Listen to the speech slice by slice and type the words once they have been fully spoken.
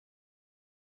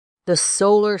the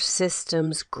solar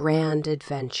system's grand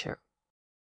adventure.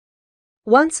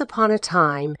 Once upon a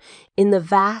time, in the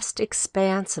vast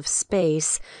expanse of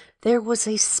space, there was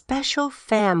a special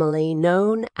family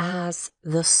known as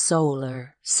the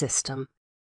solar system.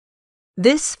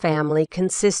 This family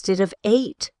consisted of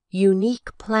 8 unique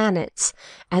planets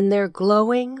and their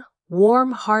glowing,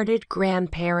 warm-hearted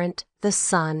grandparent, the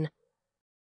Sun.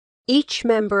 Each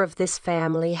member of this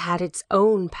family had its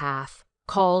own path,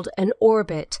 called an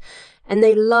orbit, and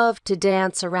they loved to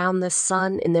dance around the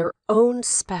Sun in their own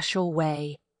special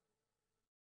way.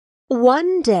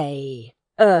 One day,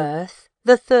 Earth,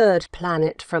 the 3rd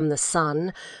planet from the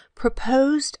Sun,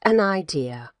 proposed an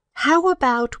idea. How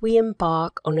about we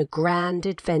embark on a grand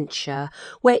adventure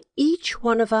where each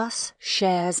one of us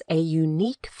shares a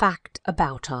unique fact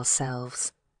about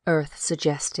ourselves? Earth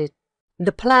suggested.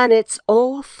 The planets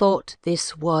all thought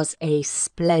this was a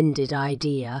splendid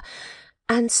idea,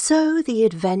 and so the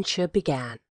adventure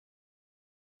began.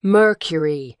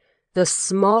 Mercury, the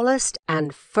smallest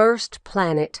and first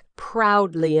planet,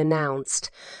 proudly announced,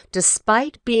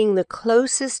 despite being the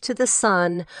closest to the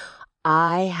Sun,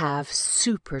 I have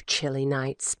super chilly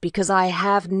nights because I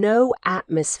have no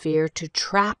atmosphere to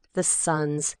trap the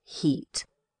Sun's heat.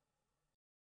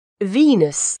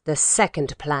 Venus, the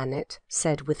 2nd planet,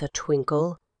 said with a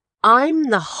twinkle, I'm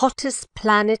the hottest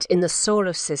planet in the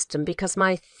solar system because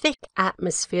my thick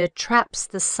atmosphere traps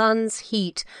the Sun's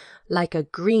heat like a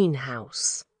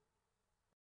greenhouse.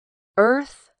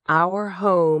 Earth, our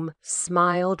home,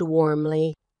 smiled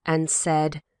warmly and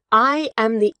said, I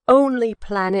am the only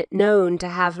planet known to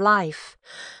have life,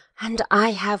 and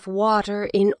I have water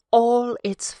in all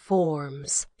its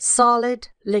forms, solid,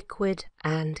 liquid,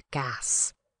 and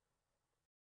gas.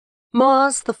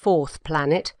 Mars, the 4th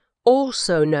planet,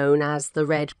 also known as the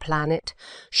Red Planet,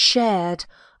 shared,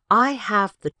 I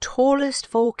have the tallest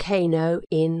volcano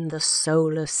in the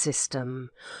solar system.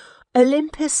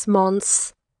 Olympus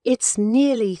Mons, it's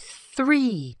nearly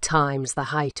 3 times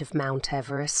the height of Mount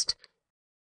Everest.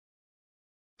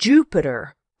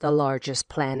 Jupiter, the largest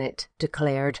planet,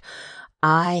 declared,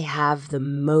 I have the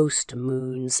most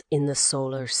moons in the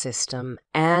solar system,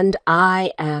 and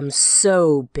I am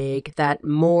so big that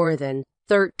more than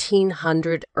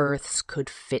 1,300 Earths could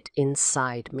fit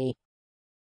inside me.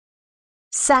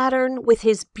 Saturn, with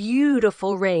his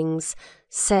beautiful rings,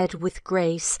 said with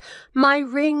grace, my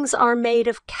rings are made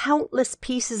of countless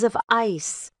pieces of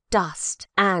ice, dust,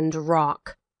 and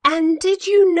rock. And did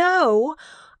you know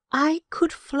I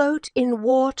could float in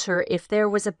water if there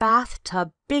was a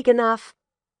bathtub big enough?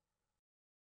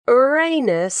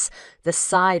 Uranus, the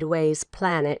sideways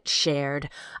planet, shared,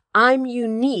 I'm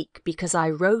unique because I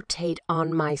rotate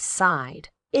on my side.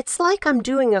 It's like I'm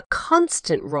doing a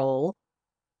constant roll.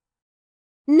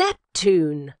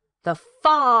 Neptune, the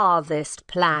farthest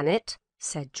planet,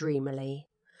 said dreamily,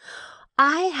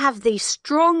 I have the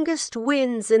strongest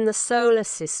winds in the solar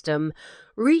system,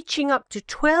 reaching up to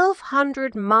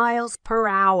 1,200 miles per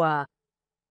hour.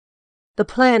 The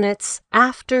planets,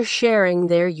 after sharing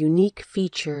their unique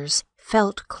features,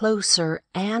 felt closer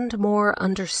and more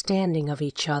understanding of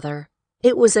each other.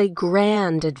 It was a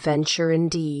grand adventure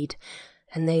indeed,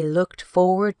 and they looked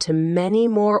forward to many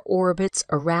more orbits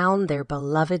around their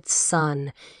beloved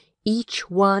Sun, each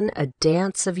one a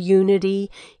dance of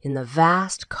unity in the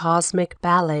vast cosmic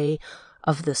ballet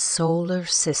of the solar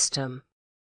system.